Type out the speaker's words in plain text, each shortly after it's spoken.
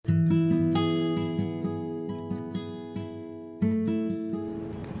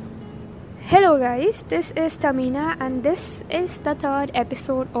Hello guys, this is Tamina and this is the third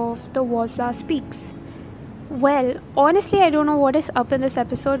episode of The Wallflower Speaks. Well, honestly I don't know what is up in this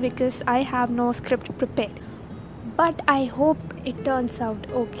episode because I have no script prepared. But I hope it turns out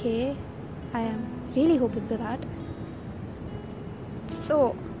okay. I am really hoping for that.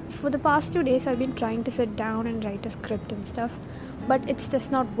 So, for the past 2 days I've been trying to sit down and write a script and stuff, but it's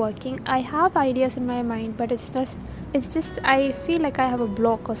just not working. I have ideas in my mind, but it's just I feel like I have a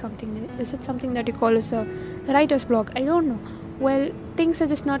block or something. Is it something that you call as a writer's block? I don't know. Well, things are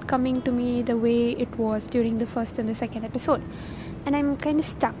just not coming to me the way it was during the first and the second episode, and I'm kind of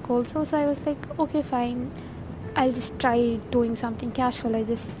stuck also. So I was like, okay, fine, I'll just try doing something casual.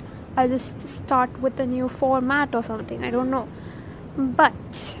 I'll just start with a new format or something. I don't know. But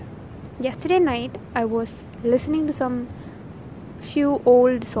yesterday night I was listening to some few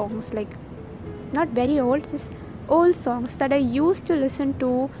old songs, like not very old, just old songs that I used to listen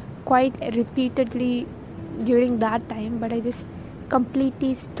to quite repeatedly during that time, but I just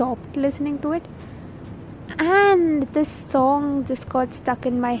completely stopped listening to it. And this song just got stuck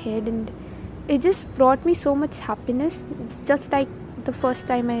in my head and it just brought me so much happiness, just like the first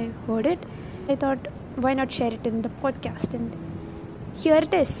time I heard it. I thought, why not share it in the podcast? And here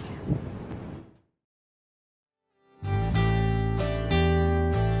it is.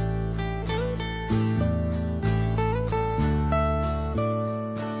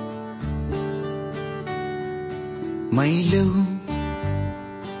 My love,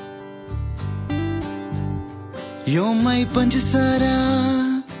 you're my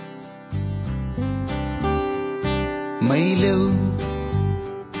panchasara. My love,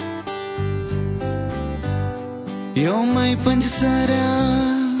 you're my panchasara.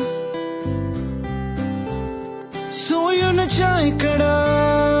 So you na chai kada,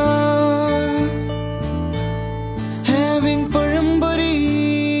 having parambari.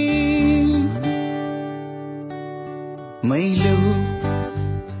 My love,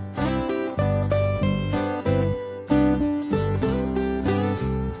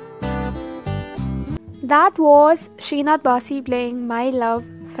 that was Sreenath Basi playing My Love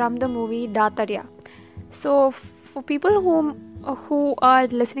from the movie Dattarya. So for people who are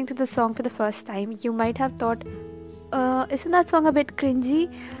listening to the song for the first time, you might have thought, isn't that song a bit cringy?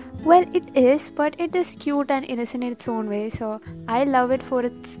 Well, it is, but it is cute and innocent in its own way, so I love it for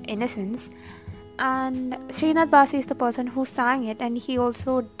its innocence. And Sreenath Basi is the person who sang it, and he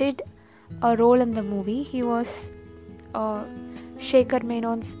also did a role in the movie. He was Shekhar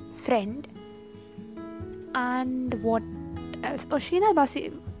Menon's friend. And what else? Sreenath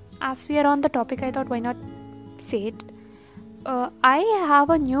Basi, as we are on the topic, I thought why not say it. I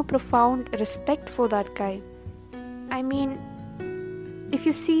have a new profound respect for that guy. I mean, if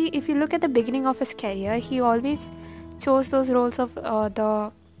you look at the beginning of his career, he always chose those roles of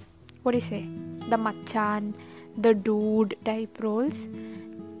the machan, the dude type roles,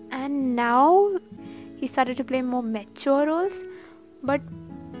 and now he started to play more mature roles. But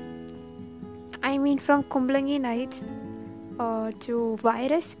I mean, from Kumblangi Nights to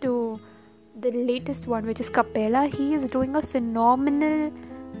Virus to the latest one, which is Capella, he is doing a phenomenal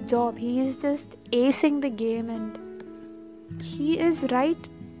job. He is just acing the game, and he is right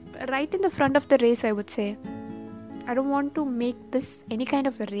in the front of the race, I would say. I don't want to make this any kind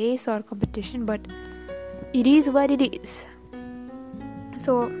of a race or competition, but it is what it is.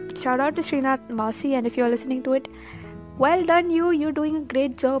 So shout out to Sreenath Basi, and if you're listening to it, well done you're doing a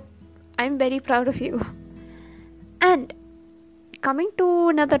great job. I'm very proud of you. And coming to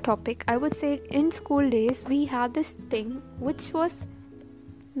another topic, I would say in school days we had this thing which was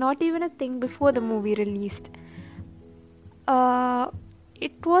not even a thing before the movie released.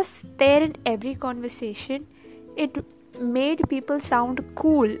 It was there in every conversation. It made people sound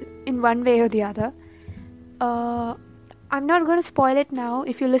cool in one way or the other. I'm not going to spoil it now.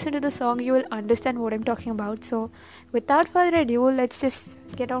 If you listen to the song, you will understand what I'm talking about. So without further ado, let's just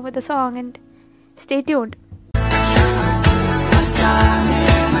get on with the song and stay tuned.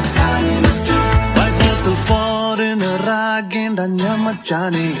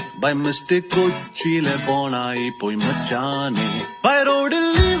 By mistake kochi le bonai poi machane. By road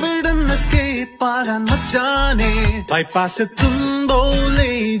leave it and escape pagan machane. Bypass it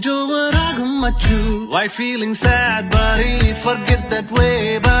tumbole juvaragam machu. Why feeling sad buddy? Forget that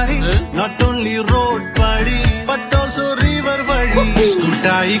way buddy. Not only road buddy, but also river buddy.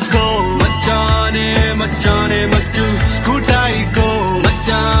 Scootai ko machane machane machu. Scootai ko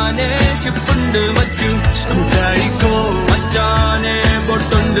machane chippundu machu. Scootai ko machane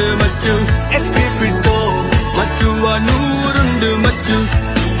botundu machu. Escape it go machu anurundu machu.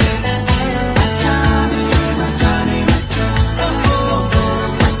 Machane machane machu.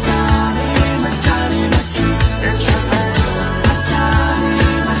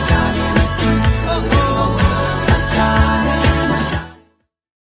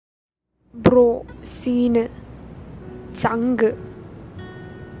 bro scene, chung,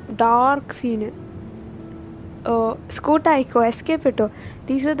 dark scene, Skotaiko, Escapito.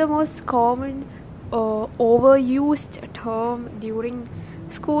 These are the most common overused term during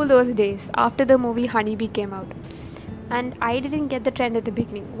school those days after the movie Honeybee came out. And I didn't get the trend at the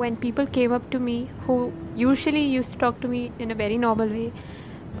beginning. When people came up to me, who usually used to talk to me in a very normal way,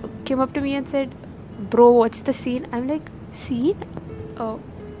 came up to me and said, "Bro, what's the scene?" I'm like, "Scene?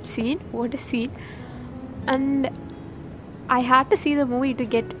 Scene? What is scene?" And I had to see the movie to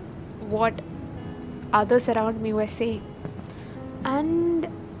get what others around me were saying. And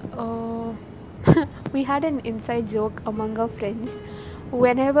we had an inside joke among our friends.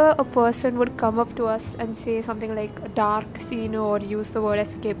 Whenever a person would come up to us and say something like a dark scene or use the word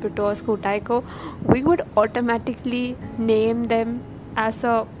escapito or skutaiko, we would automatically name them as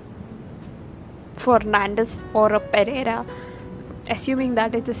a Fernandez or a Pereira, assuming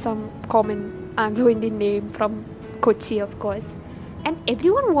that it is some common Anglo-Indian name from Kochi, of course. And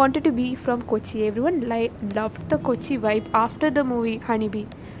everyone wanted to be from Kochi. Everyone loved the Kochi vibe after the movie Honeybee.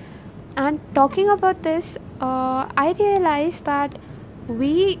 And talking about this, I realized that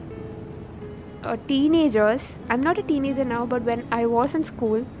we teenagers, I'm not a teenager now, but when I was in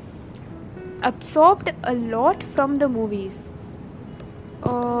school, absorbed a lot from the movies.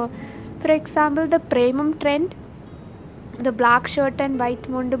 For example, the Premam trend, the black shirt and white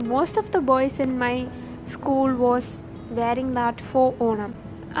mundu, most of the boys in my school was wearing that for Onam.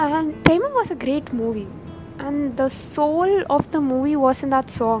 And Premam was a great movie. And the soul of the movie was in that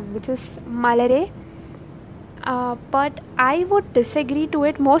song, which is Malare. But I would disagree to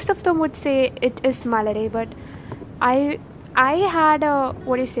it. Most of them would say it is Malare, but I had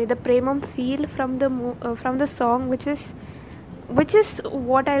the Premam feel from the song, which is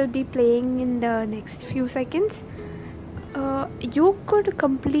what I'll be playing in the next few seconds. You could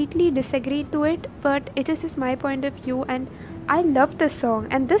completely disagree to it, but it is just my point of view, and I love this song.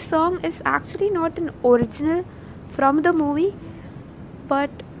 And this song is actually not an original from the movie, but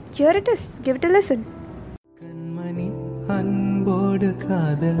here it is. Give it a listen. கண்மணி அன்போடு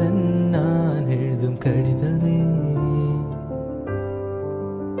காதலன் நான் எழுதும் கடிதமே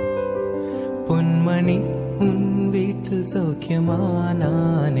பொன்மணி உன் வீட்டில் சௌக்கியமா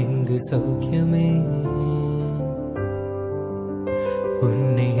நான் எங்கு சௌக்கியமே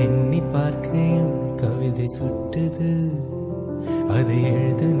உன்னை எண்ணி பார்க்கையில் கவிதை சுட்டுது அதை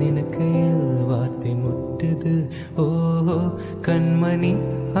எழுத நினைக்கையில் வார்த்தை முட்டுது ஓஹோ கண்மணி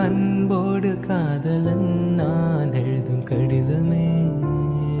அன்போடு காதலன் நான் எழுதும் கடிதமே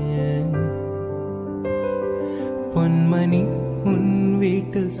பொன்மணி உன்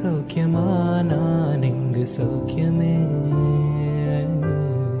வீட்டில் சௌக்கியமா நான் எங்கு சௌக்கியமே.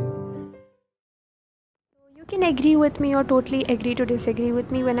 You can agree with me or totally agree to disagree with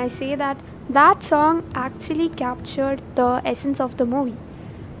me when I say that song actually captured the essence of the movie,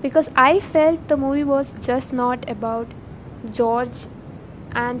 because I felt the movie was just not about George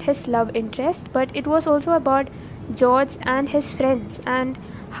and his love interest, but it was also about George and his friends and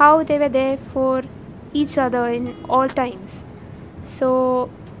how they were there for each other in all times. So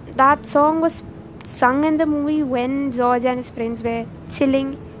that song was sung in the movie when George and his friends were chilling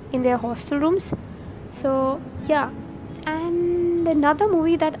in their hostel rooms. So yeah, and another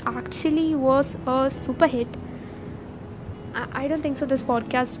movie that actually was a super hit, I don't think so this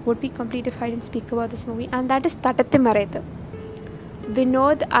podcast would be complete if I didn't speak about this movie, and that is thattam.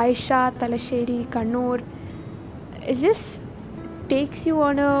 Vinod, Aisha, Talasheri, Kannur. It just takes you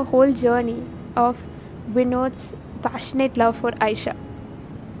on a whole journey of Vinod's passionate love for Aisha.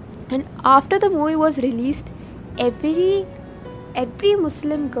 And after the movie was released, every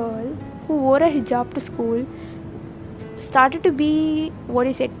Muslim girl who wore a hijab to school started to be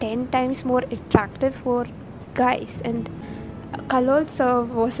 10 times more attractive for guys, and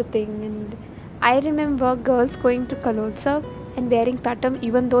Kaloltsav was a thing. And I remember girls going to Kaloltsav and wearing thattam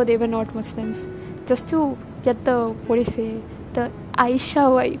even though they were not Muslims, just to get the the Aisha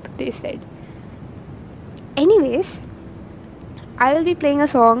vibe, they said. Anyways, I will be playing a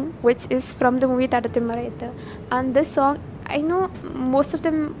song which is from the movie Thattam, and this song, I know most of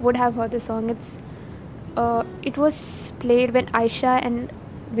them would have heard the song. It was played when Aisha and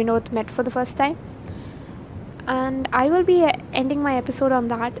Vinod met for the first time, and I will be ending my episode on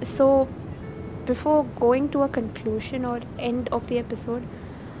that. So before going to a conclusion or end of the episode,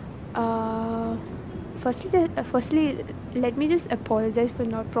 firstly let me just apologize for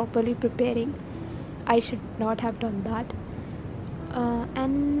not properly preparing. I should not have done that,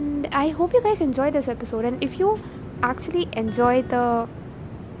 and I hope you guys enjoyed this episode. And if you actually enjoy the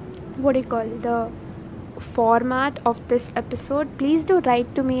format of this episode, please do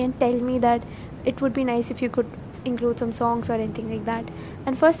write to me and tell me that it would be nice if you could include some songs or anything like that.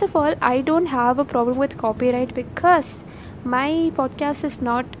 And first of all, I don't have a problem with copyright because my podcast is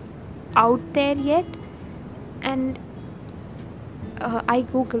not out there yet, and I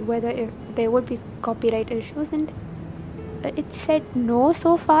googled whether if there would be copyright issues, and it said no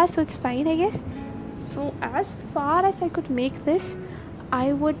so far, so it's fine, I guess. So as far as I could make this,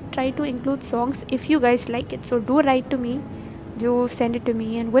 I would try to include songs if you guys like it. So do write to me, do send it to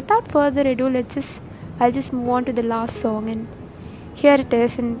me, and without further ado, I'll just move on to the last song, and here it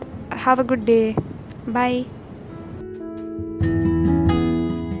is, and have a good day. Bye.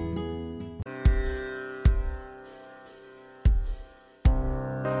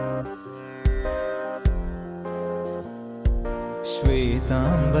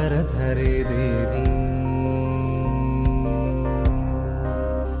 श्वेतांबरधरे Devi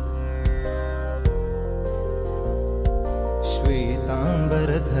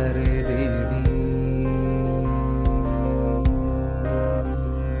श्वेतांबरधरे Devi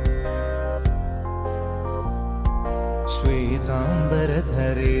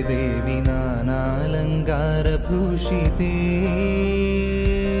श्वेतांबरधरे Devi नानालङ्कारभूषिते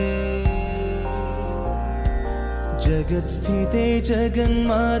जगत्स्थिते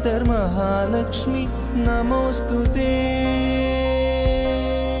जगन्मातर्महालक्ष्मी नमोऽस्तुते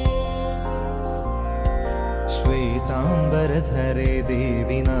श्वेतांबरधरे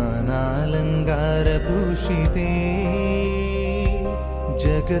Devi नानालङ्कारभूषिते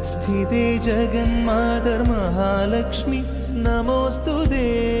जगत्स्थिते जगन्मातर्महालक्ष्मी नमोऽस्तुते